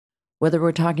Whether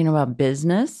we're talking about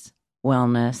business,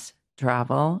 wellness,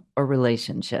 travel, or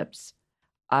relationships,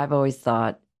 I've always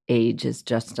thought age is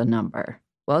just a number.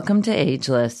 Welcome to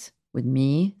Ageless with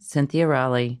me, Cynthia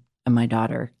Rowley, and my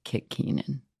daughter, Kit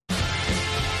Keenan.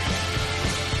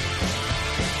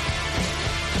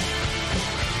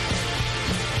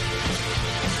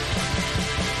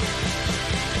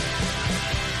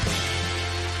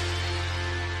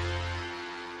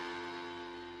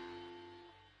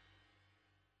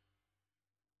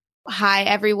 Hi,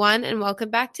 everyone, and welcome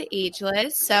back to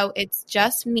Ageless. So it's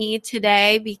just me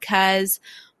today because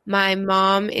my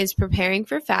mom is preparing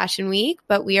for Fashion Week,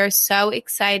 but we are so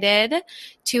excited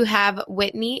to have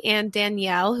Whitney and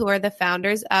Danielle, who are the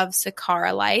founders of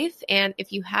Sakara Life. And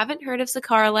if you haven't heard of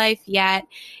Sakara Life yet,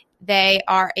 they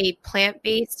are a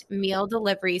plant-based meal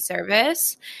delivery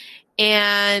service.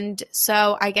 And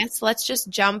so I guess let's just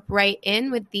jump right in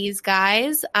with these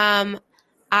guys.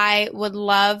 I would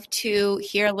love to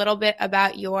hear a little bit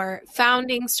about your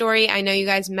founding story. I know you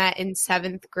guys met in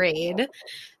 7th grade.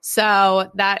 So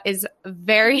that is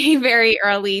very, very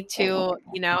early to,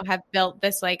 have built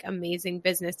this like amazing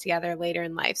business together later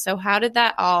in life. So how did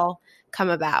that all come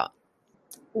about?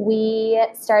 We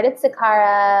started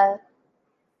Sakara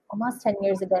almost 10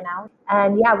 years ago now.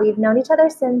 And yeah, we've known each other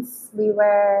since we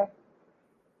were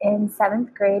in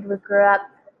 7th grade. We grew up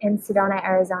in Sedona,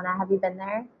 Arizona. Have you been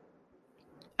there?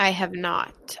 I have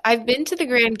not. I've been to the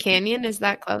Grand Canyon. Is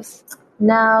that close?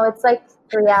 No, it's like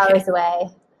 3 hours away.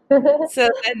 So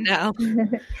then no.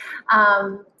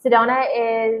 Sedona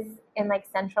is in like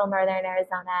central northern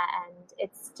Arizona, and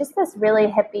it's just this really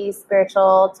hippie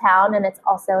spiritual town, and it's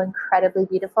also incredibly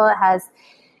beautiful. It has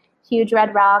huge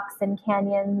red rocks and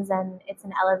canyons, and it's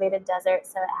an elevated desert,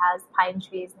 so it has pine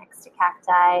trees next to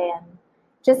cacti, and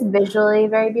just visually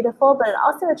very beautiful, but it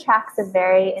also attracts a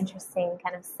very interesting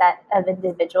kind of set of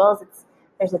individuals.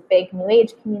 There's a big New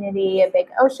Age community, a big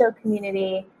Osho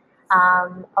community.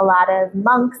 A lot of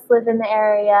monks live in the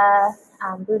area,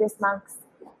 Buddhist monks.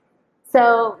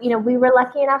 So, we were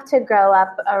lucky enough to grow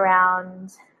up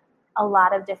around a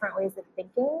lot of different ways of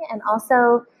thinking, and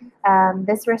also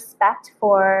this respect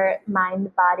for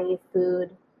mind, body, food,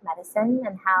 medicine,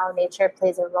 and how nature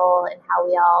plays a role in how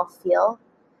we all feel.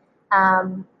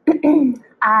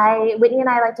 Whitney and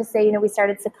I like to say, we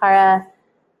started Sakara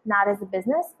not as a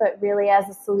business, but really as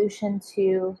a solution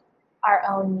to our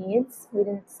own needs. We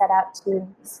didn't set out to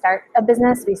start a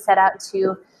business. We set out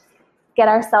to get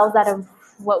ourselves out of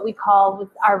what we call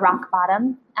our rock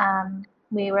bottom.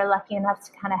 We were lucky enough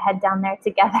to kind of head down there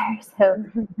together, so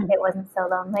it wasn't so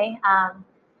lonely.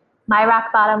 My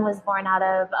rock bottom was born out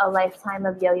of a lifetime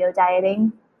of yo-yo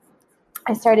dieting.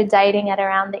 I started dieting at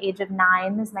around the age of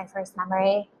 9 is my first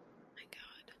memory. Oh my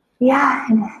God. Yeah.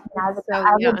 And I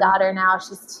have a daughter now.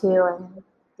 She's 2. And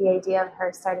the idea of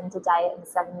her starting to diet in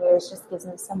 7 years just gives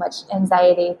me so much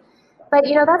anxiety. But,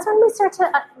 that's when we start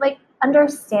to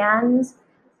understand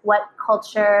what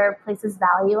culture places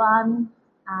value on.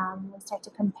 We start to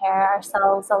compare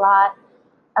ourselves a lot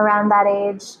around that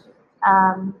age.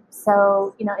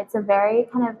 So, it's a very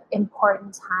kind of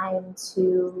important time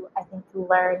to, I think,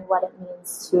 learn what it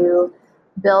means to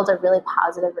build a really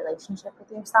positive relationship with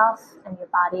yourself and your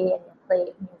body and your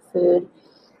plate and your food.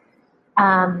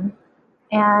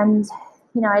 And,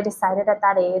 I decided at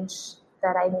that age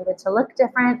that I needed to look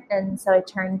different. And so I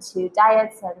turned to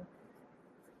diets, and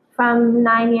from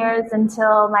 9 years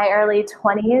until my early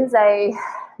 20s, I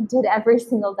did every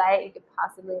single diet you could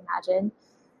possibly imagine.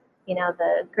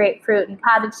 The grapefruit and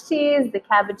cottage cheese, the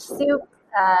cabbage soup.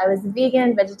 I was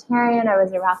vegan, vegetarian. I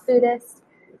was a raw foodist.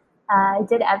 I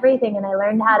did everything, and I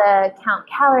learned how to count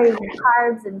calories and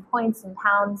carbs and points and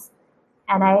pounds.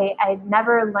 And I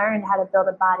never learned how to build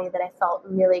a body that I felt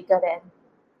really good in.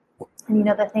 And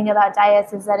the thing about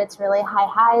diets is that it's really high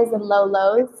highs and low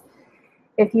lows.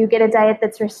 If you get a diet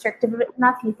that's restrictive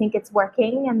enough, you think it's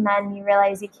working, and then you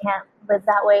realize you can't live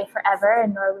that way forever,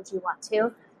 and nor would you want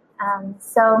to.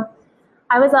 So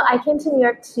I came to New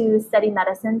York to study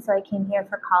medicine, so I came here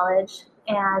for college.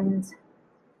 And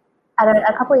at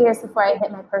a couple of years before I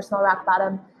hit my personal rock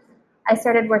bottom, I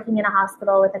started working in a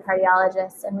hospital with a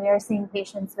cardiologist, and we were seeing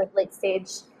patients with late-stage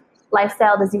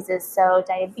lifestyle diseases, so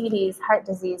diabetes, heart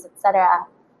disease, etc.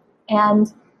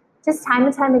 And just time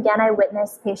and time again, I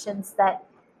witnessed patients that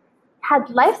had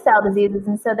lifestyle diseases,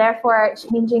 and so therefore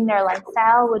changing their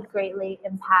lifestyle would greatly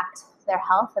impact their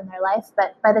health and their life.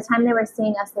 But by the time they were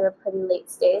seeing us, they were pretty late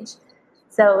stage.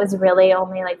 So it was really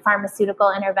only like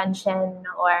pharmaceutical intervention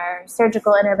or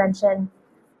surgical intervention.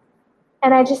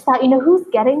 And I just thought, who's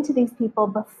getting to these people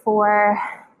before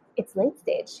it's late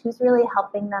stage? Who's really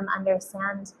helping them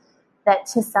understand that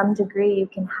to some degree you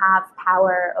can have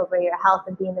power over your health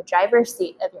and be in the driver's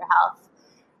seat of your health.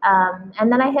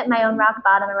 And then I hit my own rock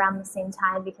bottom around the same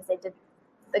time because I did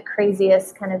the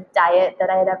craziest kind of diet that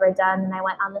I had ever done. And I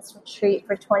went on this retreat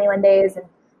for 21 days and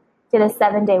did a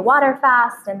 7-day water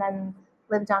fast and then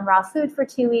lived on raw food for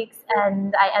 2 weeks.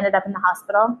 And I ended up in the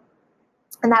hospital.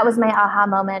 And that was my aha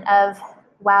moment of,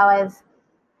 wow,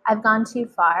 I've gone too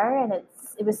far. And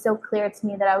it was so clear to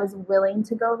me that I was willing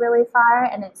to go really far.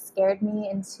 And it scared me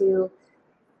into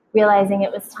realizing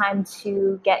it was time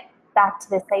to get back to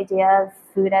this idea of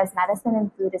food as medicine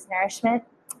and food as nourishment.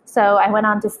 So I went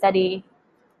on to study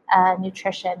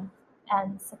nutrition,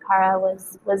 and Sakara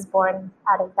was born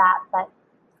out of that, but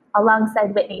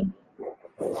alongside Whitney.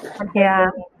 Yeah,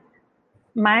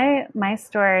 my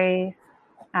story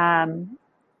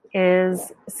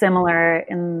is similar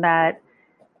in that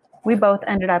we both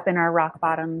ended up in our rock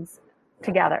bottoms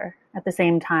together at the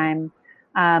same time.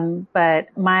 But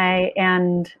my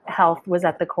end health was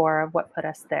at the core of what put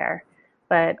us there.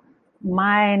 But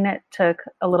mine took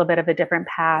a little bit of a different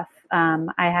path. I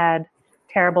had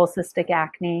terrible cystic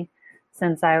acne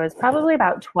since I was probably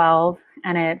about 12,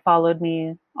 and it followed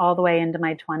me all the way into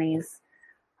my 20s.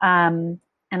 And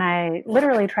I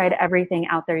literally tried everything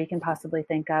out there you can possibly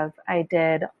think of. I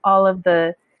did all of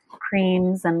the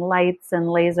creams and lights and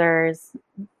lasers.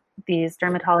 These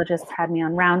dermatologists had me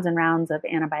on rounds and rounds of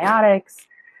antibiotics.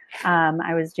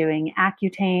 I was doing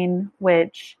Accutane,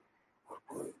 which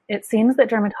it seems that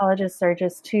dermatologists are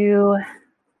just too,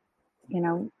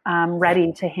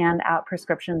 ready to hand out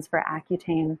prescriptions for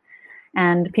Accutane.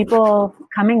 And people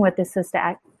coming with this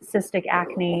cystic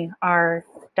acne are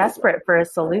desperate for a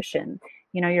solution.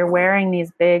 You're wearing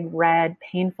these big, red,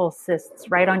 painful cysts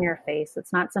right on your face.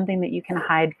 It's not something that you can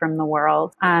hide from the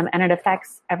world. And it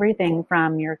affects everything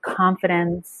from your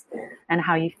confidence and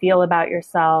how you feel about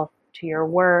yourself, to your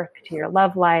work, to your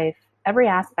love life, every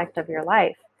aspect of your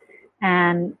life.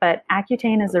 But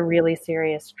Accutane is a really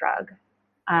serious drug.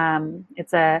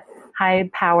 It's a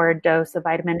high-powered dose of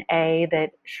vitamin A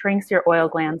that shrinks your oil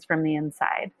glands from the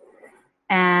inside.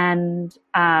 And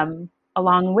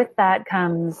along with that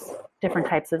comes different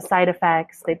types of side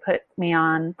effects. They put me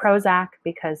on Prozac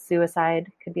because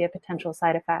suicide could be a potential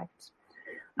side effect.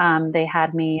 They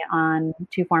had me on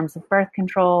 2 forms of birth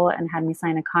control and had me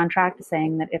sign a contract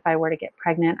saying that if I were to get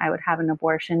pregnant, I would have an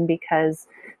abortion because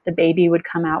the baby would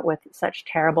come out with such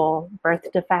terrible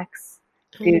birth defects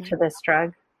due to this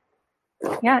drug.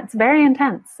 Yeah, it's very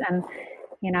intense. And,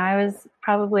 I was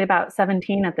probably about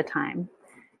 17 at the time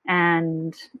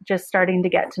and just starting to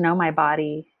get to know my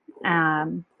body.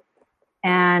 But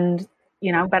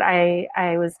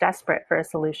I was desperate for a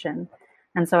solution.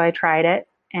 And so I tried it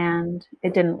and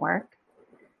it didn't work.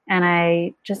 And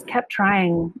I just kept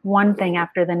trying one thing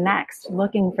after the next,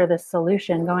 looking for this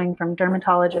solution, going from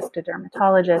dermatologist to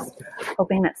dermatologist,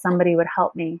 hoping that somebody would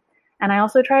help me. And I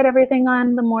also tried everything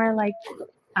on the more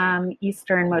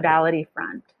Eastern modality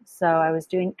front. So I was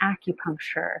doing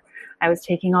acupuncture. I was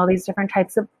taking all these different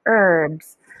types of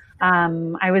herbs.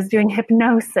 I was doing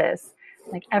hypnosis,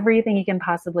 everything you can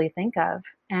possibly think of,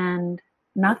 and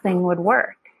nothing would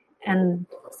work. And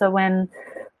so when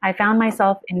I found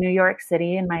myself in New York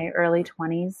City in my early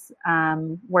 20s,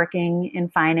 working in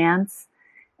finance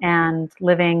and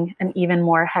living an even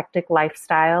more hectic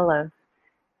lifestyle of,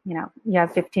 you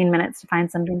have 15 minutes to find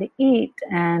something to eat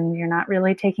and you're not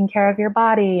really taking care of your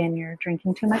body and you're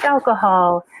drinking too much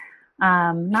alcohol,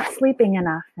 not sleeping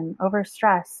enough and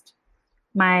overstressed.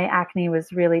 My acne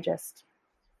was really just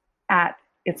at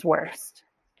its worst.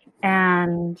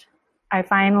 And I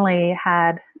finally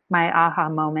had my aha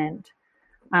moment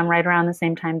right around the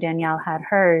same time Danielle had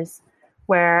hers,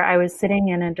 where I was sitting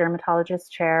in a dermatologist's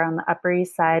chair on the Upper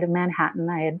East Side of Manhattan.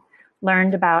 I had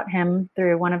learned about him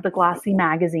through one of the glossy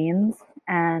magazines,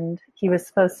 and he was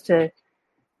supposed to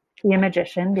be a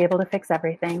magician, be able to fix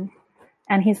everything.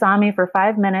 And he saw me for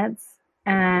 5 minutes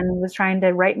and was trying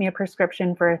to write me a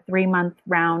prescription for a 3-month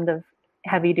round of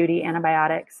heavy-duty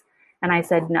antibiotics. And I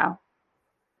said no.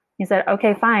 He said,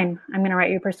 okay, fine. I'm going to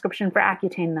write you a prescription for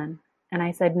Accutane then. And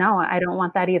I said, no, I don't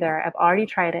want that either. I've already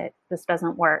tried it. This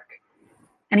doesn't work.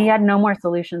 And he had no more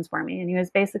solutions for me. And he was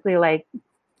basically like,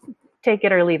 take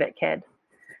it or leave it, kid.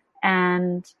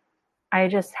 And I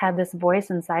just had this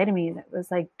voice inside of me that was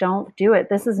like, don't do it.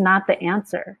 This is not the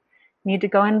answer. You need to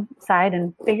go inside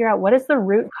and figure out what is the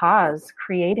root cause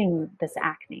creating this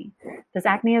acne. This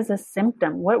acne is a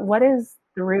symptom. What is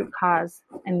the root cause?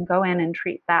 And go in and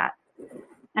treat that.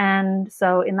 And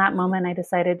so in that moment, I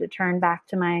decided to turn back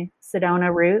to my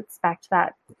Sedona roots, back to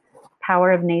that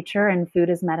power of nature and food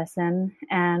as medicine,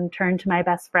 and turn to my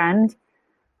best friend,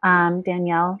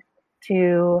 Danielle,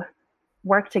 to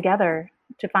work together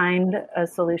to find a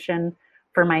solution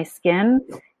for my skin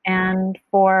and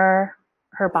for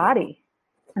her body.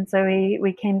 And so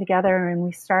we came together and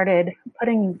we started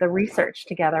putting the research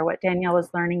together, what Danielle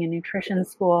was learning in nutrition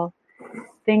school,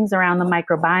 things around the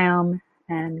microbiome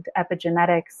and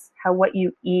epigenetics, how what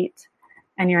you eat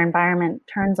and your environment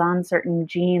turns on certain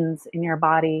genes in your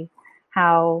body,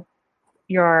 how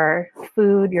your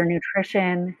food, your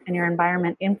nutrition, and your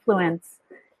environment influence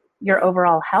your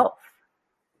overall health.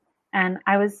 And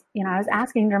I was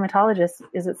asking dermatologists,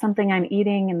 is it something I'm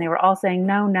eating? And they were all saying,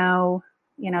 no,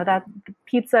 that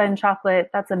pizza and chocolate,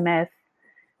 that's a myth.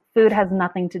 Food has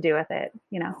nothing to do with it.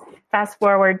 Fast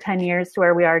forward 10 years to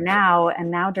where we are now, and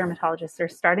now dermatologists are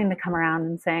starting to come around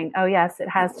and saying, oh yes, it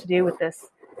has to do with this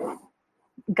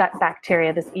gut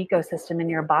bacteria, this ecosystem in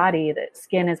your body, that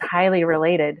skin is highly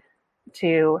related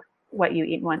to what you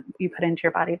eat and what you put into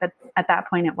your body. But at that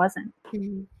point it wasn't.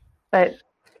 Mm-hmm. But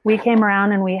we came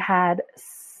around and we had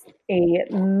a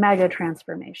mega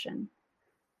transformation.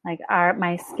 Like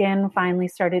my skin finally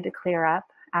started to clear up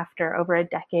after over a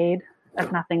decade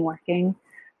of nothing working.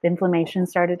 The inflammation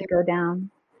started to go down.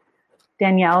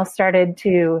 Danielle started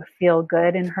to feel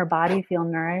good in her body, feel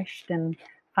nourished, and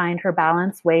find her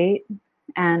balance weight.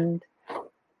 And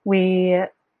we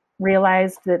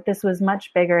realized that this was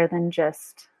much bigger than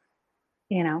just,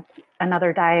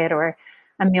 another diet or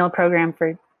a meal program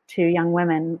for 2 young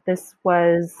women. This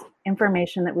was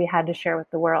information that we had to share with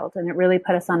the world. And it really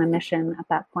put us on a mission at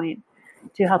that point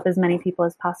to help as many people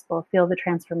as possible feel the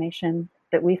transformation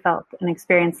that we felt and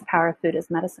experience the power of food as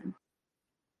medicine.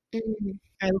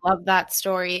 I love that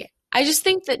story. I just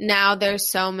think that now there's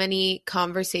so many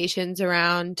conversations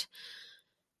around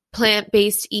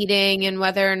plant-based eating and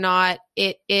whether or not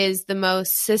it is the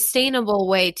most sustainable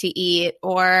way to eat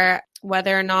or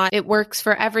whether or not it works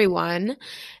for everyone.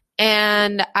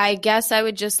 And I guess I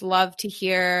would just love to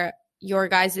hear your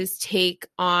guys' take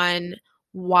on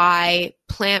why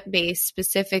plant-based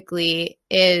specifically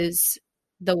is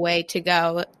the way to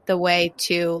go, the way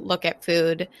to look at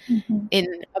food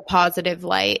in a positive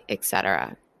light,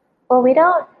 etc. Well, we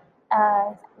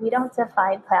don't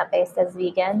define plant-based as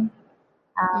vegan.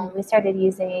 We started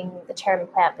using the term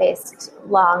plant-based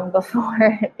long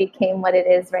before it became what it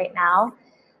is right now.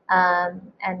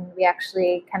 And we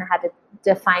actually kind of had to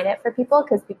define it for people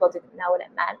because people didn't know what it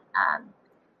meant.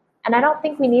 And I don't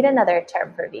think we need another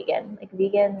term for vegan. Like,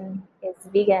 vegan is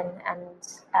vegan, and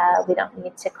we don't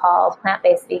need to call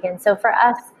plant-based vegan. So for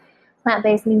us,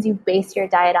 plant-based means you base your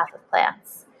diet off of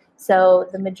plants. So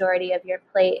the majority of your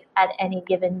plate at any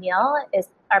given meal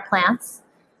are plants.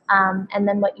 And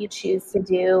then what you choose to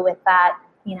do with that,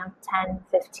 10,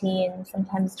 15,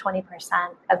 sometimes 20%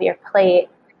 of your plate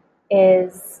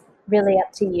is really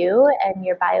up to you and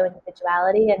your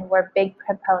bioindividuality. And we're big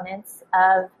proponents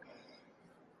of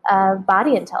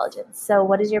body intelligence. So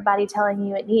what is your body telling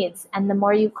you it needs? And the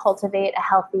more you cultivate a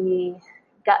healthy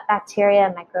gut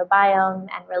bacteria, microbiome,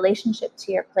 and relationship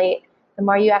to your plate, the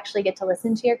more you actually get to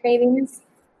listen to your cravings.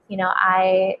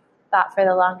 I thought for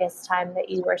the longest time that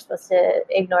you were supposed to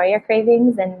ignore your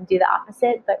cravings and do the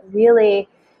opposite. But really,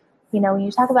 when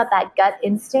you talk about that gut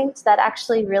instinct, that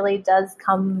actually really does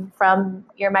come from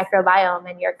your microbiome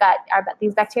and your gut.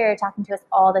 These bacteria are talking to us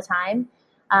all the time.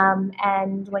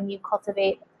 And when you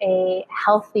cultivate a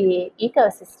healthy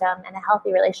ecosystem and a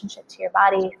healthy relationship to your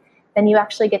body, then you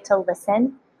actually get to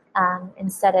listen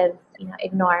instead of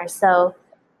ignore. So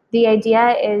the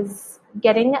idea is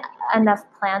getting enough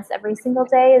plants every single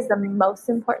day is the most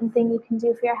important thing you can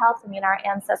do for your health. I mean, our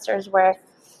ancestors were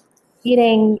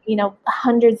eating,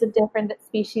 hundreds of different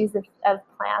species of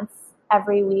plants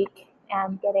every week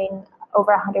and getting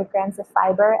over 100 grams of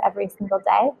fiber every single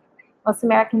day. Most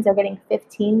Americans are getting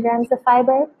 15 grams of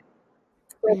fiber,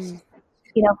 which,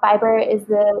 fiber is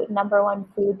the number one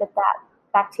food that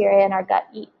bacteria in our gut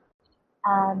eat.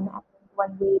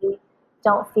 When we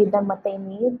don't feed them what they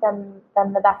need, then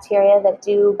the bacteria that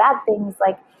do bad things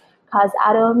like cause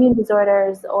autoimmune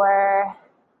disorders or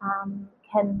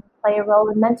can play a role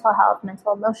in mental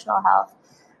emotional health,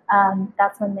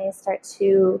 that's when they start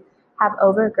to have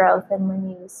overgrowth and when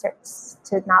you start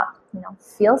to not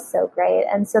feel so great.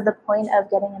 And so the point of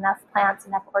getting enough plants,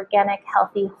 enough organic,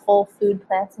 healthy, whole food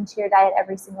plants into your diet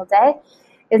every single day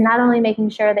is not only making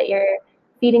sure that you're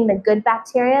feeding the good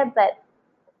bacteria, but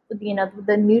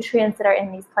the nutrients that are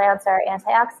in these plants are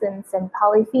antioxidants and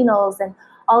polyphenols and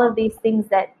all of these things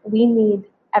that we need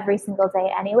every single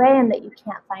day anyway, and that you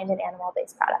can't find in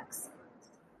animal-based products.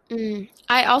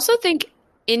 I also think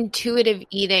intuitive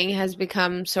eating has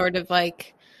become sort of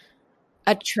like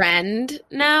a trend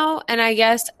now. And I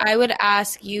guess I would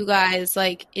ask you guys,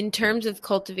 like, in terms of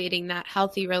cultivating that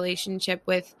healthy relationship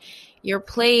with your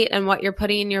plate and what you're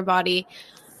putting in your body,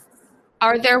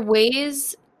 are there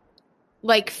ways,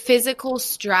 like physical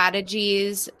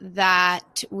strategies,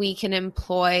 that we can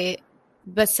employ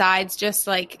besides just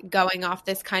like going off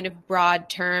this kind of broad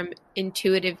term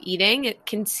intuitive eating? It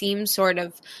can seem sort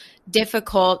of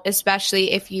difficult,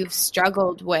 especially if you've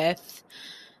struggled with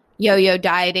yo-yo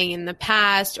dieting in the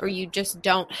past, or you just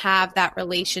don't have that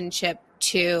relationship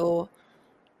to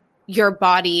your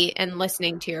body and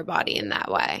listening to your body in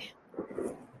that way.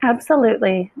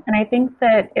 Absolutely. And I think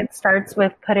that it starts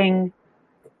with putting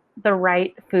the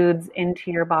right foods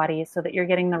into your body so that you're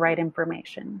getting the right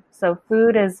information. So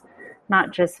food is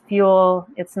not just fuel.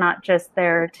 It's not just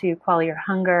there to quell your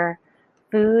hunger.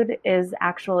 Food is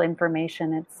actual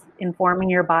information. It's informing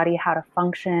your body how to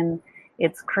function.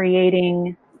 It's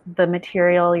creating the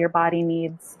material your body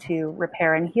needs to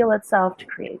repair and heal itself, to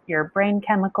create your brain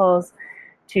chemicals,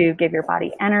 to give your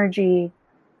body energy.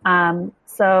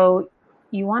 So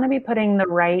you want to be putting the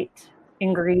right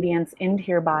ingredients into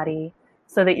your body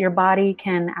so that your body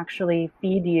can actually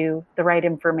feed you the right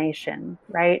information,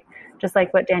 right? Just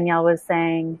like what Danielle was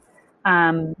saying,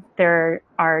 there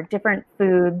are different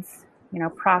foods,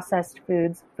 processed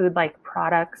foods, food-like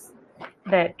products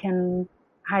that can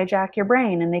hijack your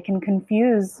brain, and they can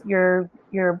confuse your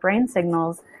brain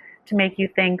signals to make you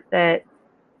think that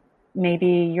maybe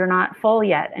you're not full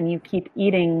yet, and you keep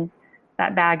eating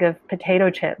that bag of potato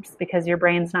chips because your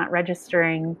brain's not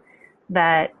registering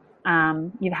that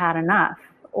you've had enough.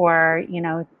 Or,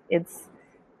 it's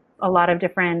a lot of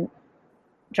different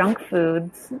junk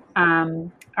foods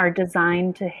are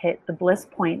designed to hit the bliss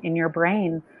point in your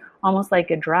brain, almost like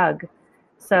a drug.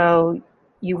 So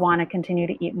you want to continue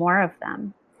to eat more of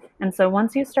them. And so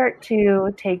once you start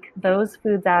to take those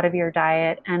foods out of your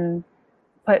diet and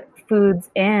put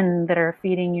foods in that are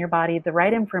feeding your body the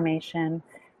right information,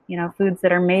 foods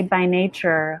that are made by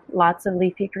nature, lots of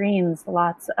leafy greens,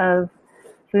 lots of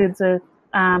foods with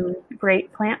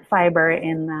great plant fiber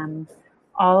in them,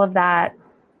 all of that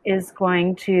is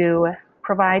going to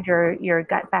provide your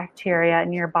gut bacteria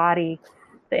in your body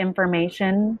the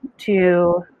information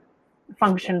to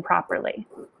function properly.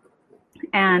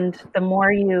 And the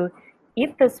more you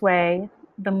eat this way,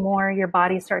 the more your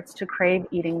body starts to crave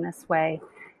eating this way.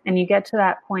 And you get to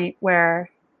that point where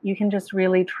you can just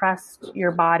really trust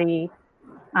your body,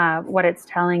 what it's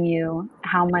telling you,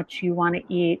 how much you want to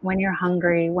eat, when you're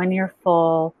hungry, when you're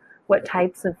full, what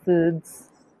types of foods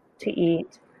to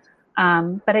eat.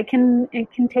 But it can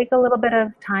take a little bit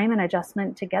of time and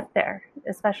adjustment to get there,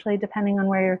 especially depending on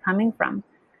where you're coming from.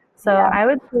 So yeah. I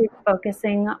would say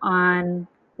focusing on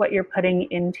what you're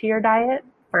putting into your diet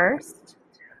first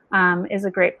is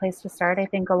a great place to start. I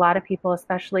think a lot of people,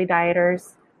 especially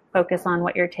dieters, focus on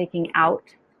what you're taking out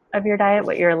of your diet,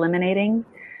 what you're eliminating,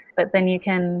 but then you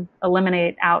can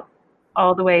eliminate out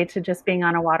all the way to just being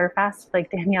on a water fast like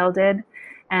Danielle did,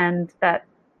 and that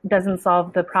doesn't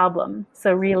solve the problem.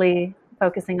 So really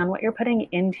focusing on what you're putting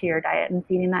into your diet and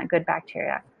feeding that good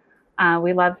bacteria.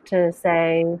 We love to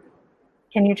say,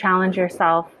 can you challenge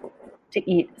yourself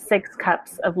to eat 6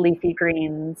 cups of leafy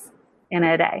greens in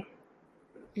a day?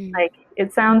 Like,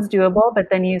 it sounds doable, but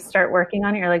then you start working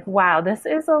on it, you're like, wow, this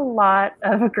is a lot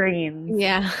of greens.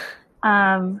 Yeah.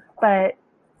 But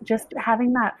just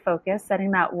having that focus,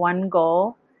 setting that one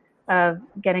goal of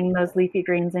getting those leafy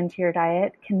greens into your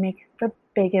diet can make the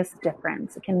biggest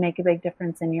difference. It can make a big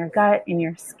difference in your gut, in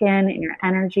your skin, in your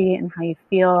energy, and how you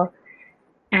feel.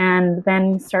 And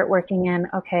then start working in,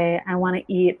 okay, I want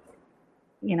to eat,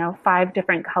 5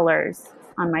 different colors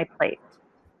on my plate.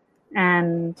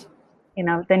 And,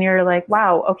 then you're like,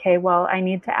 wow, okay, well, I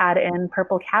need to add in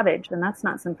purple cabbage. And that's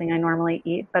not something I normally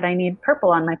eat, but I need purple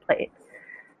on my plate.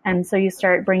 And so you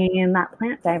start bringing in that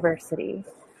plant diversity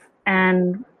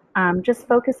and just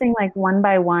focusing like one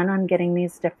by one on getting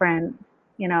these different,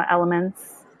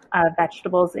 elements of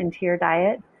vegetables into your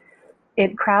diet.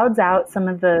 It crowds out some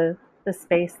of the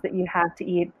space that you have to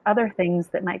eat other things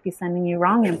that might be sending you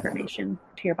wrong information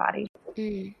to your body.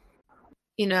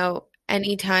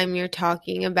 Anytime you're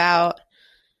talking about,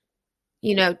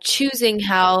 choosing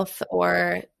health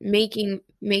or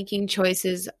making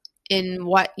choices in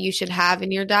what you should have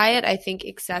in your diet, I think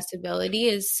accessibility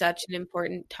is such an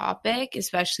important topic,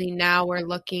 especially now we're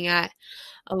looking at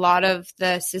a lot of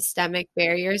the systemic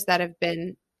barriers that have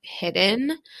been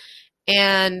hidden.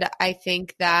 And I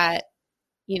think that,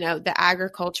 the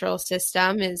agricultural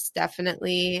system is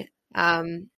definitely,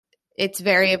 it's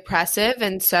very oppressive,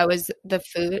 and so is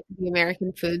the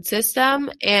American food system.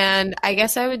 And I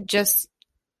guess I would just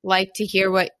like to hear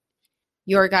what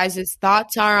your guys'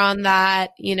 thoughts are on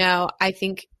that. I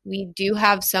think we do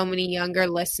have so many younger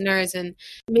listeners, and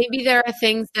maybe there are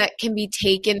things that can be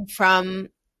taken from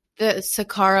the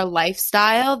Sakara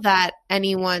lifestyle that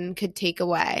anyone could take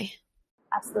away.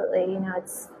 Absolutely.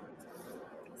 It's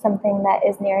something that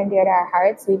is near and dear to our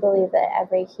hearts. We believe that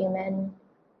every human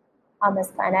on this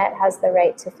planet has the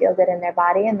right to feel good in their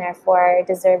body and therefore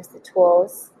deserves the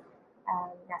tools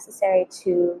necessary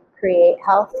to create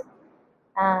health.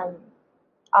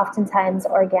 Oftentimes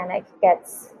organic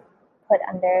gets put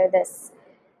under this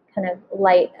kind of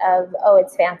light of, oh,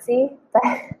 it's fancy, but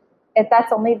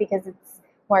that's only because it's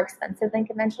more expensive than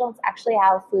conventional. It's actually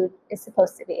how food is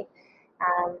supposed to be,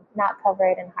 not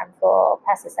covered in harmful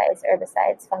pesticides,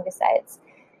 herbicides, fungicides.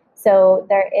 So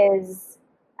there is,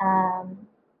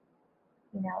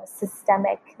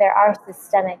 there are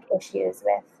systemic issues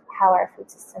with how our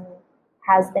food system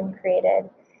has been created.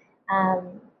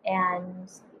 And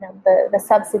the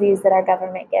subsidies that our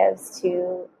government gives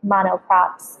to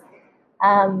monocrops.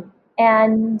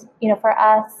 And for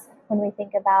us, when we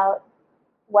think about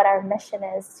what our mission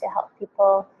is to help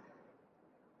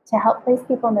place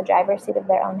people in the driver's seat of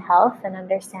their own health and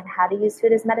understand how to use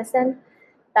food as medicine,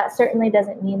 that certainly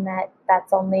doesn't mean that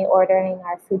that's only ordering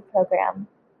our food program,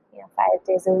 5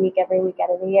 days a week, every week out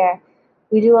of the year.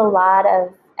 We do a lot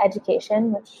of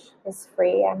education, which is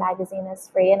free. Our magazine is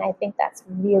free, and I think that's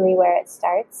really where it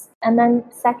starts. And then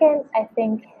second, I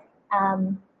think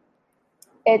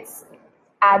it's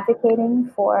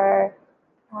advocating for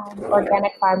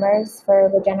organic farmers, for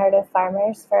regenerative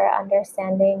farmers, for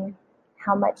understanding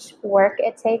how much work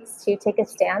it takes to take a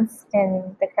stance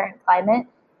in the current climate.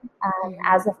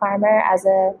 As a farmer, as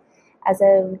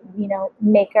a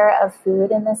maker of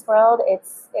food in this world,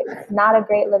 it's not a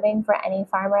great living for any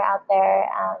farmer out there.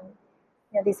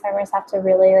 These farmers have to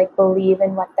really believe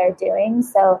in what they're doing.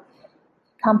 So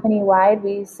company-wide,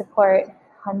 we support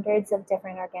hundreds of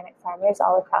different organic farmers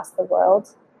all across the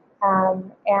world.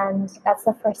 And that's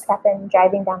the first step in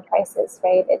driving down prices,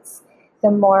 right? It's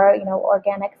the more,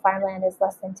 organic farmland is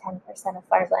less than 10% of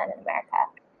farmland in America.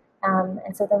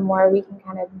 And so the more we can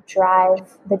kind of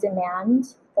drive the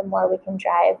demand, the more we can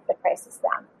drive the prices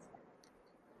down.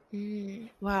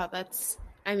 Wow,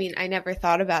 I never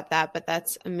thought about that, but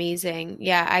that's amazing.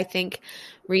 Yeah, I think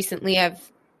recently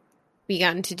I've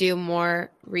begun to do more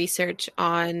research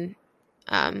on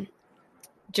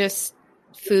just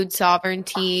food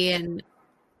sovereignty and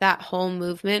that whole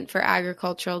movement for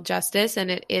agricultural justice.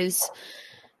 And it is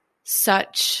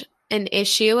such an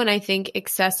issue. And I think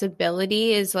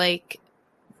accessibility is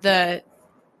the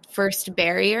first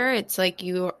barrier. It's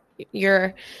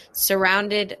you're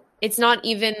surrounded. There's not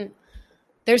even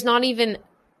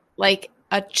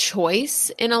a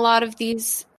choice in a lot of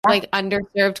these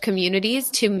underserved communities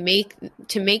to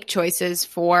make choices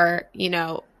for,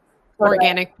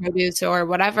 organic produce or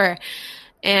whatever.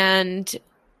 And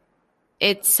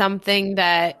it's something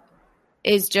that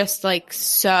is just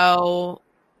so...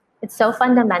 It's so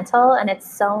fundamental and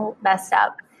it's so messed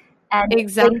up. And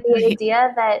exactly. The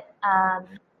idea that,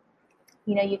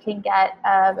 you can get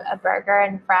a burger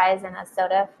and fries and a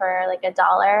soda for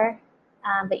 $1,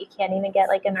 but you can't even get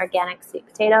an organic sweet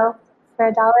potato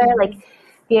for $1. Mm-hmm.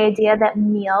 The idea that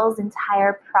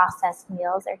entire processed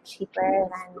meals are cheaper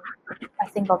than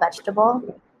a single vegetable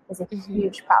is a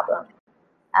huge problem.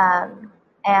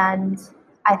 And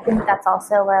I think that's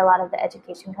also where a lot of the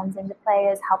education comes into play,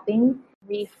 is helping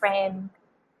reframe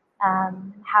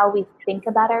how we think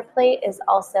about our plate is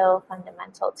also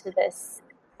fundamental to this,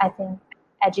 I think,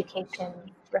 education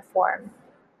reform.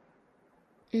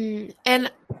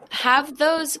 And have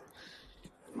those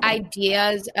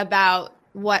ideas about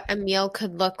what a meal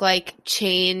could look like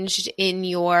changed in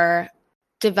your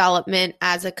development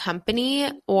as a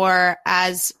company or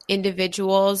as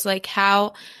individuals?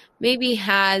 How maybe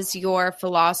has your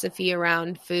philosophy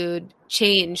around food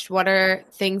changed? What are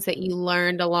things that you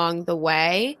learned along the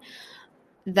way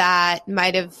that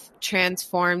might have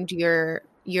transformed your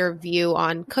view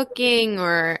on cooking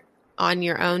or on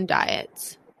your own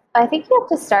diets? I think you have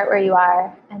to start where you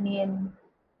are.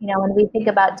 When we think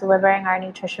about delivering our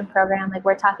nutrition program,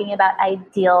 we're talking about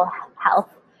ideal health.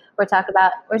 We're talking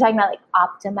about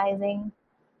optimizing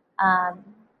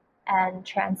and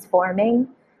transforming.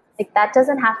 That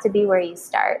doesn't have to be where you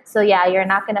start. So yeah, you're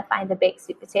not going to find a baked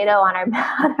sweet potato on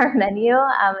our menu.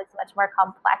 It's much more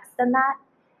complex than that.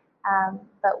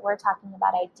 But we're talking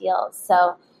about ideals.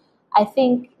 So I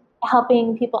think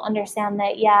helping people understand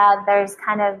that,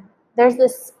 there's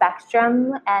this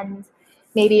spectrum, and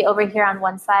maybe over here on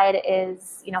one side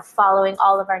is, following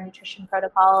all of our nutrition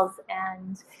protocols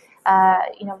and,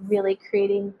 really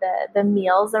creating the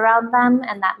meals around them.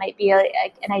 And that might be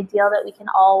an ideal that we can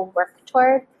all work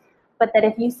toward. But that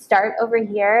if you start over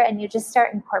here and you just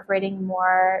start incorporating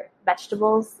more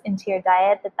vegetables into your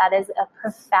diet, that is a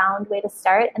profound way to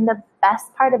start. And the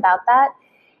best part about that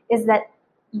is that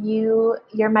your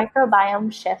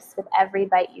microbiome shifts with every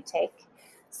bite you take.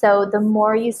 So the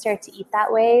more you start to eat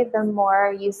that way, the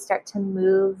more you start to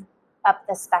move up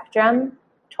the spectrum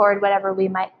toward whatever we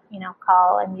might,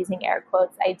 call, I'm using air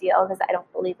quotes, ideal, because I don't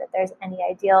believe that there's any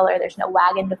ideal or there's no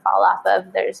wagon to fall off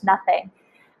of. There's nothing.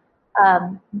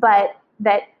 But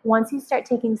that once you start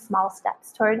taking small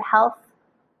steps toward health,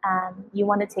 you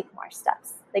want to take more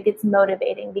steps. Like, it's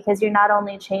motivating because you're not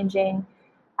only changing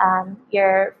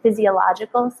your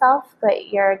physiological self, but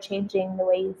you're changing the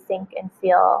way you think and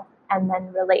feel and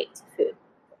then relate to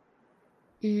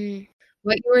food.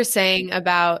 What you were saying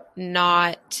about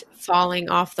not falling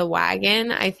off the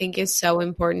wagon, I think is so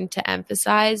important to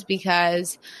emphasize,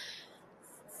 because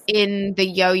in the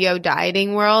yo-yo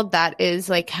dieting world, that is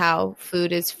like how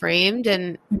food is framed.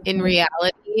 And in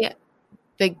reality,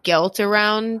 the guilt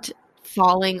around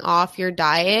falling off your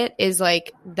diet is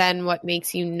like then what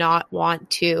makes you not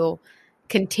want to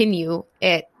continue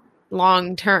it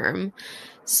long term.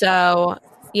 So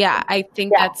yeah, I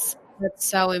think that's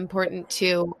so important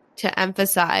to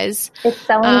emphasize. It's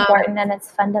so important, and it's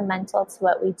fundamental to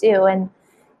what we do.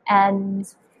 And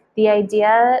the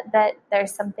idea that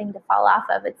there's something to fall off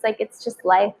of, it's just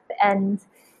life. And,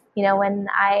 when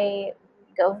I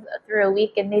go through a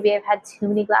week and maybe I've had too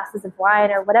many glasses of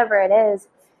wine or whatever it is,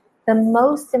 the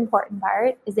most important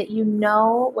part is that you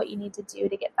know what you need to do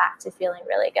to get back to feeling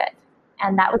really good.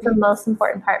 And that was the most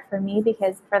important part for me,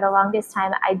 because for the longest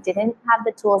time, I didn't have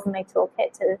the tools in my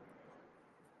toolkit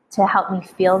to help me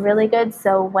feel really good.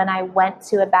 So when I went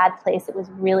to a bad place, it was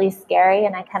really scary,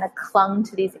 and I kind of clung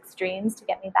to these extremes to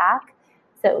get me back.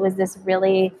 So it was this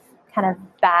really kind of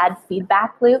bad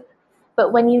feedback loop.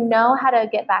 But when you know how to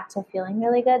get back to feeling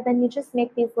really good, then you just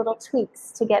make these little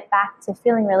tweaks to get back to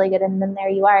feeling really good. And then there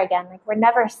you are again. Like, we're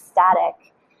never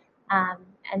static.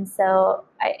 And so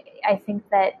I think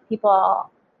that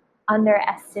people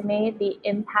underestimate the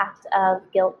impact of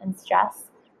guilt and stress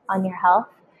on your health.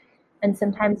 And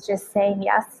sometimes just saying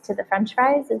yes to the French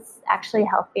fries is actually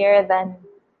healthier than,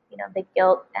 the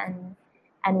guilt and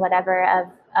whatever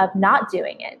of not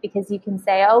doing it. Because you can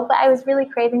say, oh, but I was really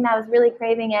craving that. I was really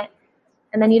craving it.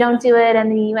 And then you don't do it. And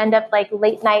then you end up like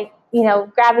late night,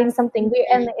 grabbing something weird.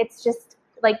 And it's just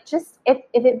if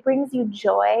it brings you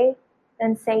joy,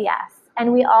 then say yes.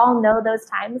 And we all know those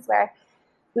times where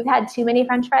we've had too many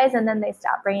French fries and then they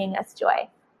stop bringing us joy.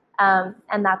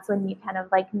 And that's when you kind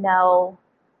of know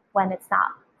when it's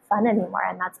not fun anymore.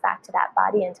 And that's back to that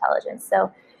body intelligence. So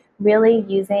really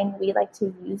we like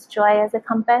to use joy as a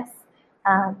compass.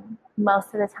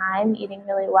 Most of the time, eating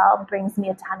really well brings me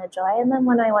a ton of joy. And then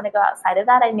when I want to go outside of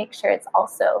that, I make sure it's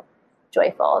also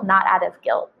joyful, not out of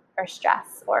guilt or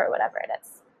stress or whatever it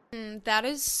is. That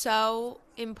is so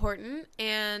important.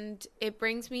 And it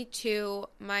brings me to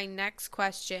my next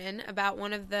question about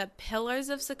one of the pillars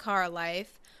of Sakara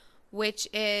Life, which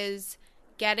is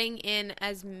getting in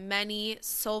as many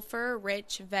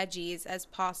sulfur-rich veggies as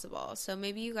possible. So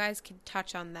maybe you guys could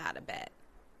touch on that a bit.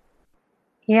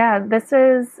 Yeah, this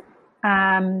is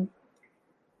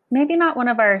maybe not one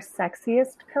of our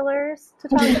sexiest pillars to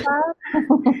talk about,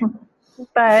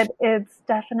 but it's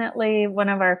definitely one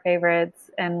of our favorites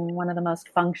and one of the most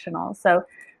functional. So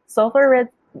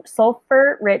sulfur-rich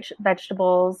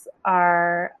vegetables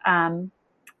are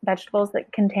vegetables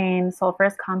that contain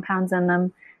sulfurous compounds in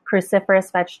them.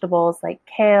 Cruciferous vegetables like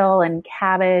kale and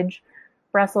cabbage,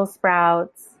 Brussels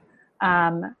sprouts,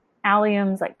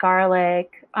 alliums like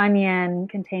garlic, onion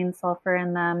contain sulfur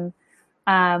in them.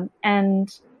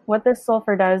 And what this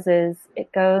sulfur does is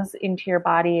it goes into your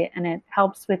body and it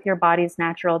helps with your body's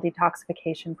natural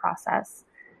detoxification process,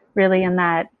 really in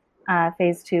that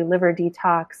phase 2 liver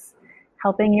detox,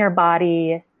 helping your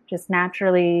body just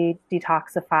naturally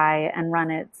detoxify and run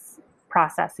its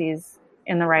processes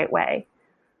in the right way.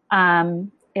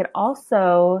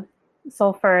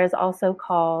 Sulfur is also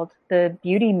called the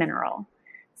beauty mineral.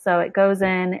 So it goes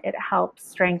in, it helps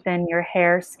strengthen your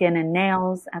hair, skin, and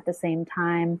nails at the same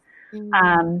time.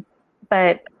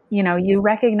 But, you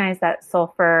recognize that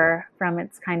sulfur from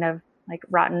its kind of like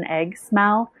rotten egg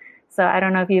smell. So I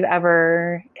don't know if you've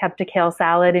ever kept a kale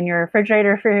salad in your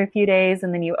refrigerator for a few days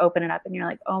and then you open it up and you're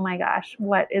like, oh my gosh,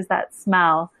 what is that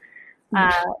smell?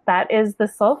 That is the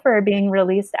sulfur being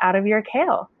released out of your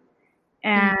kale.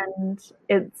 and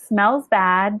it smells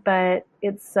bad, but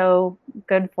it's so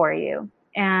good for you.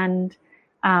 And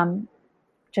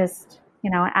just,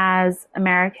 as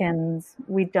Americans,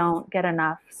 we don't get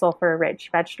enough sulfur-rich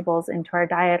vegetables into our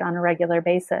diet on a regular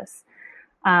basis.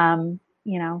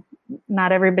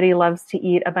 Not everybody loves to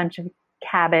eat a bunch of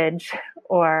cabbage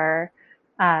or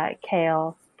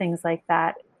kale, things like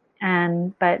that.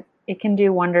 But it can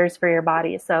do wonders for your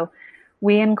body. So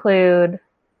we include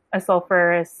a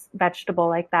sulfurous vegetable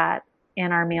like that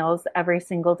in our meals every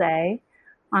single day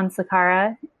on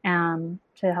Sakara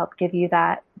to help give you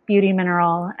that beauty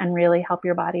mineral and really help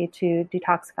your body to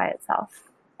detoxify itself.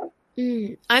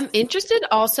 I'm interested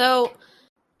also.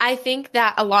 I think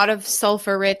that a lot of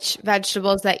sulfur-rich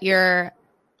vegetables that you're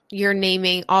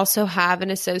naming also have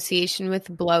an association with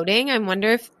bloating. I'm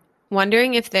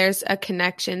wondering if there's a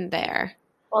connection there.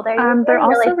 Well, they're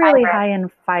also really high in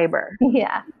fiber.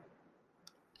 Yeah.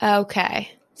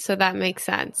 Okay, so that makes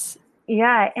sense.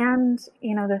 Yeah, and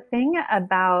the thing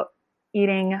about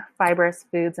eating fibrous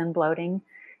foods and bloating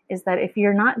is that if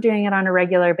you're not doing it on a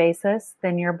regular basis,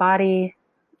 then your body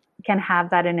can have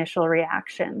that initial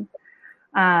reaction.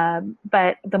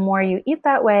 But the more you eat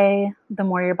that way, the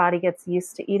more your body gets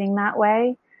used to eating that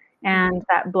way, and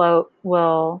that bloat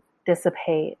will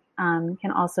dissipate. You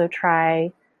can also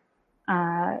try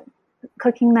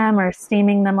cooking them or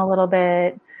steaming them a little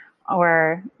bit,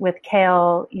 or with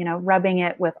kale, rubbing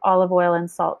it with olive oil and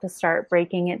salt to start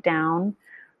breaking it down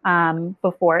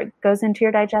before it goes into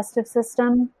your digestive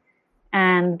system.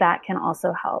 And that can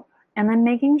also help. And then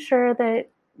making sure that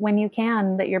when you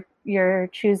can, that you're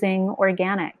choosing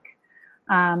organic.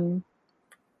 Having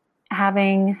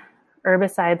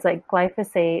herbicides like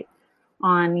glyphosate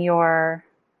on your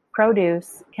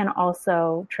produce can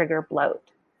also trigger bloat.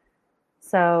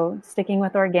 So sticking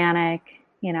with organic,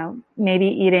 maybe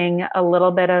eating a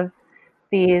little bit of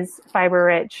these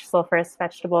fiber-rich sulfurous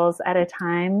vegetables at a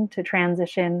time to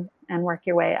transition and work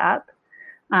your way up.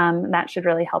 That should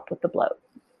really help with the bloat.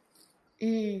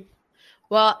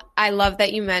 Well, I love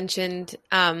that you mentioned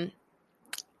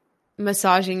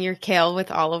massaging your kale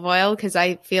with olive oil, because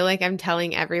I feel like I'm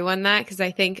telling everyone that, because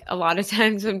I think a lot of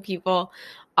times when people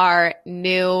are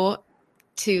new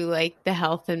to like the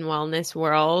health and wellness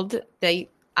world,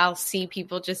 I'll see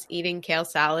people just eating kale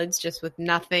salads just with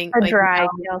nothing, a dry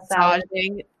kale salad,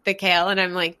 massaging the kale, and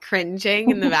I'm like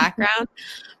cringing in the background.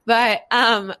 But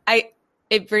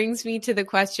it brings me to the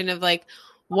question of like,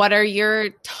 what are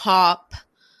your top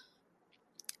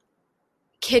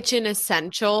kitchen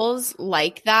essentials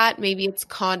like that? Maybe it's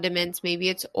condiments, maybe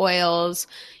it's oils,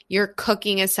 your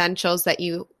cooking essentials that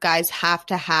you guys have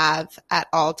to have at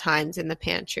all times in the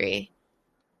pantry.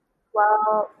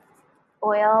 Well,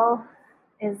 oil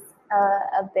is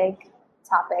a big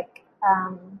topic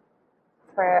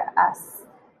for us,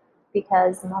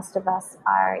 because most of us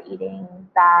are eating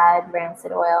bad,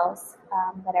 rancid oils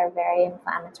that are very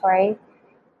inflammatory.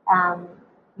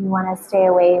 You want to stay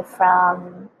away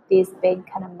from these big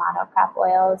kind of monocrop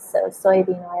oils, so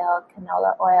soybean oil,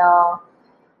 canola oil,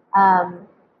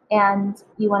 and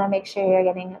you want to make sure you're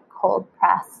getting cold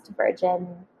pressed virgin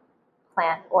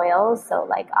plant oils, so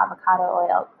like avocado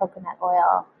oil, coconut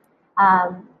oil.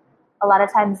 A lot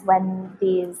of times when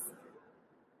these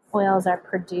oils are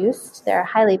produced, they're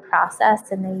highly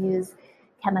processed and they use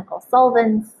chemical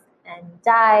solvents and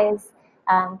dyes,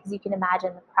 because you can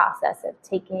imagine the process of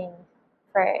taking,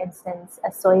 for instance, a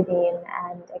soybean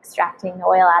and extracting the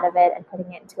oil out of it and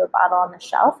putting it into a bottle on the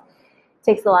shelf. It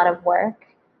takes a lot of work.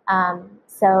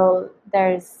 So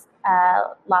there's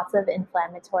lots of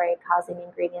inflammatory causing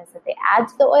ingredients that they add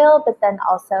to the oil, but then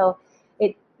also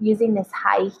using this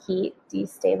high heat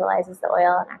destabilizes the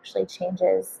oil and actually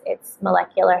changes its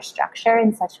molecular structure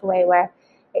in such a way where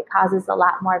it causes a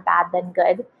lot more bad than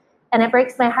good. And it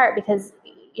breaks my heart because,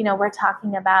 we're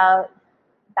talking about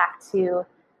back to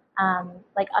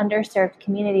like underserved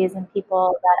communities and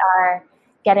people that are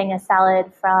getting a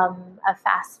salad from a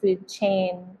fast food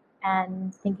chain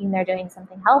and thinking they're doing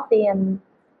something healthy. And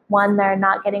one, they're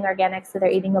not getting organic, so they're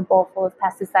eating a bowl full of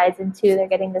pesticides. And two, they're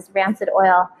getting this rancid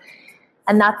oil.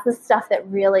 And that's the stuff that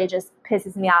really just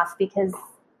pisses me off, because,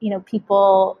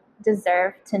 people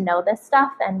deserve to know this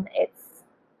stuff. And it's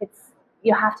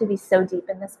you have to be so deep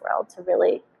in this world to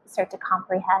really start to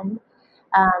comprehend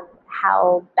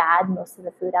how bad most of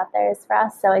the food out there is for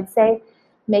us. So I'd say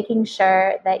making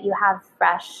sure that you have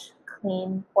fresh,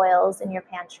 clean oils in your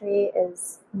pantry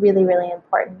is really, really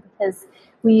important, because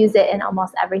we use it in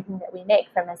almost everything that we make,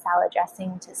 from a salad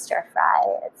dressing to stir fry,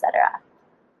 etc.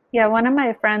 Yeah, one of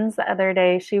my friends the other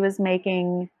day, she was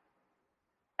making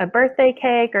a birthday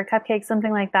cake or cupcake,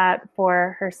 something like that,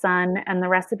 for her son, and the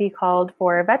recipe called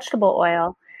for vegetable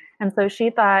oil. And so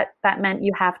she thought that meant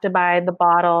you have to buy the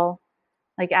bottle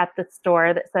like at the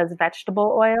store that says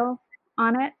vegetable oil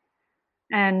on it.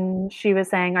 And she was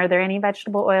saying, are there any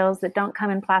vegetable oils that don't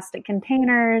come in plastic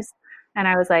containers? And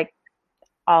I was like,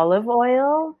 olive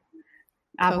oil,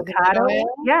 Coconut avocado. oil?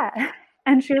 Yeah.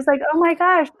 And she was like, oh my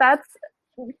gosh,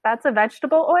 that's a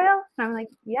vegetable oil. And I'm like,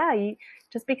 yeah,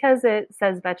 just because it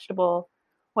says vegetable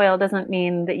oil doesn't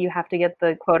mean that you have to get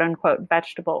the quote unquote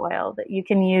vegetable oil, that you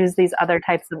can use these other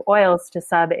types of oils to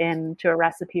sub into a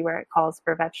recipe where it calls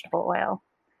for vegetable oil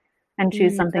and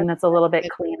choose something that's a little bit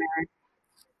cleaner.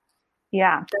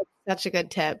 Yeah. That's such a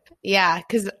good tip. Yeah.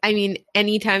 Because I mean,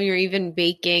 anytime you're even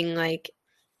baking, like,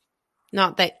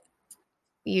 not that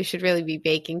you should really be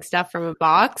baking stuff from a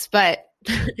box, but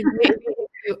maybe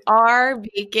if you are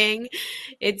baking,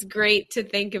 it's great to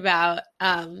think about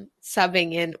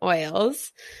subbing in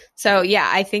oils. So yeah,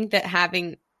 I think that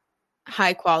having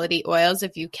high quality oils,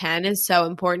 if you can, is so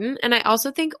important. And I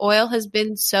also think oil has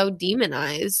been so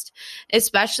demonized,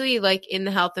 especially like in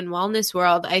the health and wellness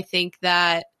world. I think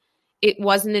that it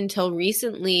wasn't until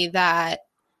recently that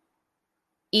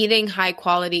eating high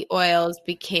quality oils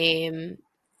became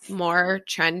more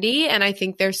trendy. And I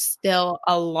think there's still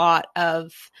a lot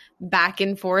of back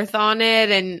and forth on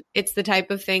it. And it's the type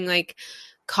of thing like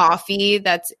coffee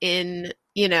that's in,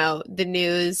 the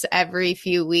news every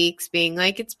few weeks being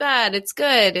like, it's bad, it's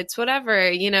good, it's whatever,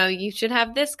 you should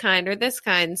have this kind or this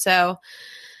kind. So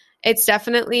it's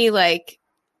definitely like,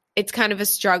 it's kind of a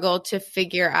struggle to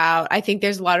figure out. I think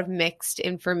there's a lot of mixed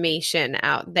information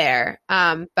out there.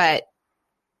 But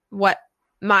what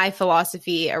my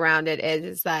philosophy around it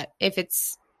is that if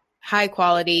it's high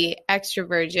quality, extra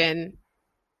virgin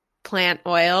plant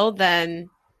oil, then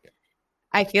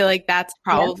I feel like that's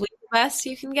probably the best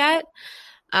you can get.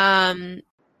 And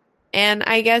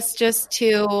I guess just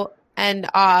to end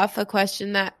off, a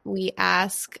question that we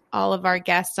ask all of our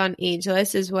guests on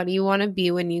Ageless is, what do you want to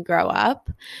be when you grow up?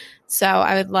 So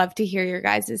I would love to hear your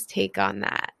guys' take on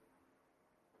that.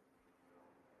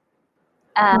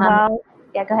 Well,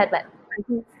 yeah, go ahead, Whit.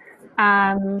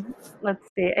 Let's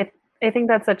see. I think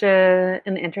that's such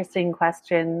an interesting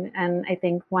question. And I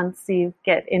think once you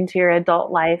get into your adult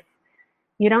life,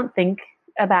 you don't think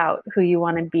about who you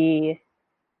want to be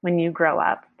when you grow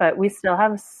up, but we still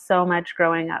have so much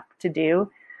growing up to do.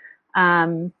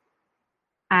 I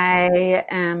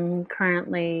am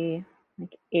currently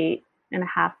like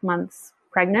 8.5 months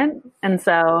pregnant. And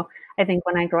so I think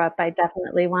when I grow up, I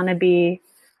definitely want to be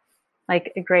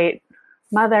like a great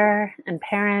mother and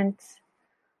parent.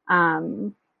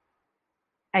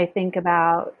 I think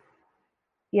about,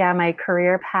 my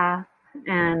career path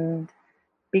and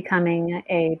becoming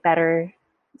a better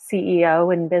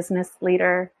CEO and business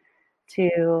leader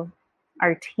to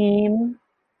our team,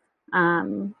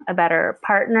 a better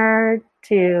partner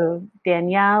to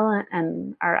Danielle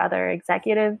and our other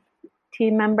executive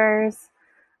team members.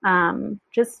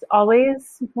 Just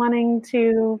always wanting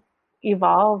to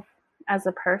evolve as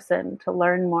a person, to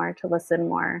learn more, to listen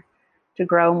more, to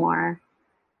grow more,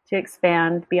 to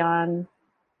expand beyond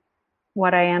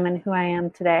what I am and who I am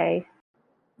today.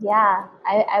 Yeah,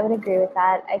 I would agree with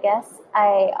that. I guess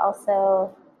I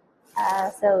also,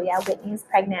 Whitney's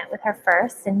pregnant with her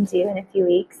first and due in a few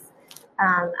weeks.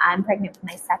 I'm pregnant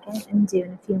with my second and due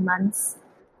in a few months.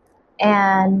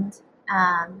 And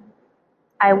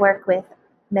I've worked with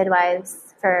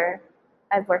midwives for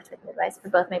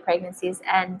both my pregnancies.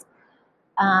 And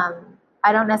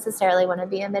I don't necessarily want to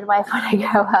be a midwife when I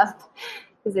grow up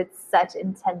because it's such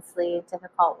intensely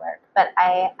difficult work. But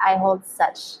I hold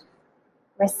such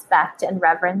respect and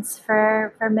reverence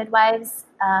for midwives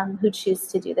who choose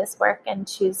to do this work and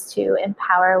choose to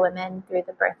empower women through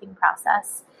the birthing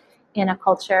process in a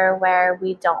culture where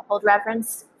we don't hold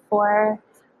reverence for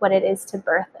what it is to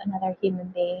birth another human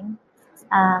being.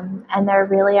 And they're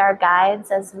really our guides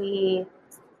as we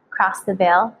cross the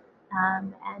veil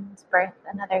and birth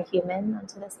another human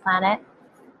onto this planet.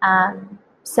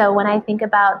 So when I think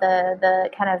about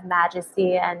the kind of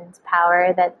majesty and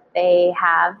power that they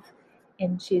have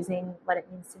in choosing what it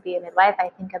means to be a midwife, I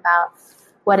think about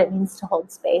what it means to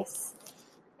hold space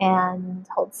and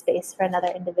hold space for another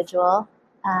individual.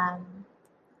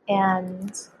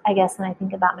 And I guess when I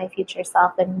think about my future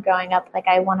self and growing up, like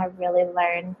I want to really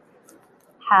learn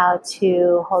how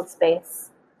to hold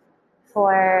space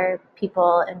for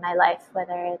people in my life,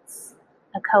 whether it's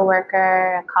a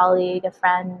coworker, a colleague, a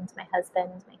friend, my husband,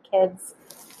 my kids,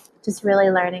 just really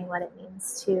learning what it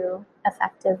means to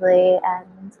effectively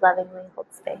and lovingly hold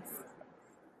space.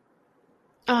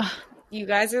 Oh, You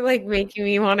guys are like making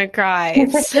me want to cry.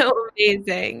 It's so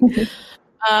amazing.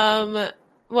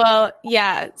 Well,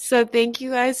 yeah. So thank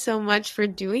you guys so much for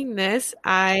doing this.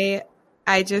 I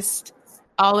just,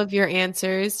 all of your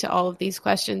answers to all of these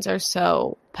questions are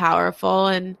so powerful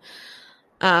and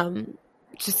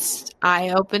just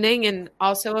eye-opening and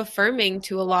also affirming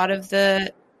to a lot of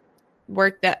the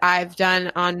work that I've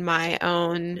done on my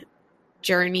own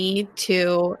journey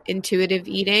to intuitive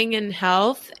eating and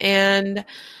health. And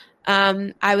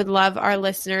I would love our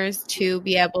listeners to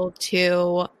be able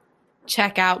to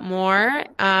check out more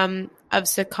of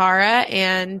Sakara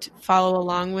and follow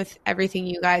along with everything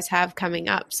you guys have coming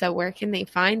up. So where can they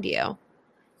find you?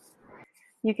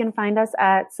 You can find us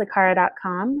at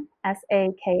sakara.com,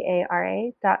 sakara.com,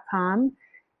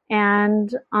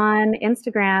 and on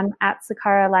Instagram at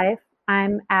Sakara Life.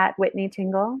 I'm at Whitney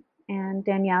Tingle, and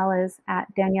Danielle is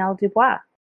at Danielle Dubois.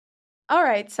 All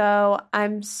right, so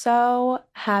I'm so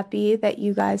happy that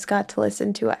you guys got to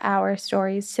listen to our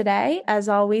stories today. As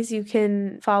always, you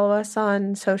can follow us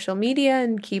on social media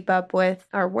and keep up with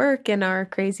our work and our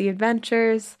crazy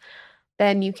adventures.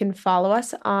 Then you can follow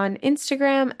us on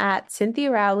Instagram at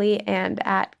Cynthia Rowley and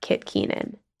at Kit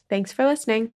Keenan. Thanks for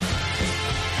listening.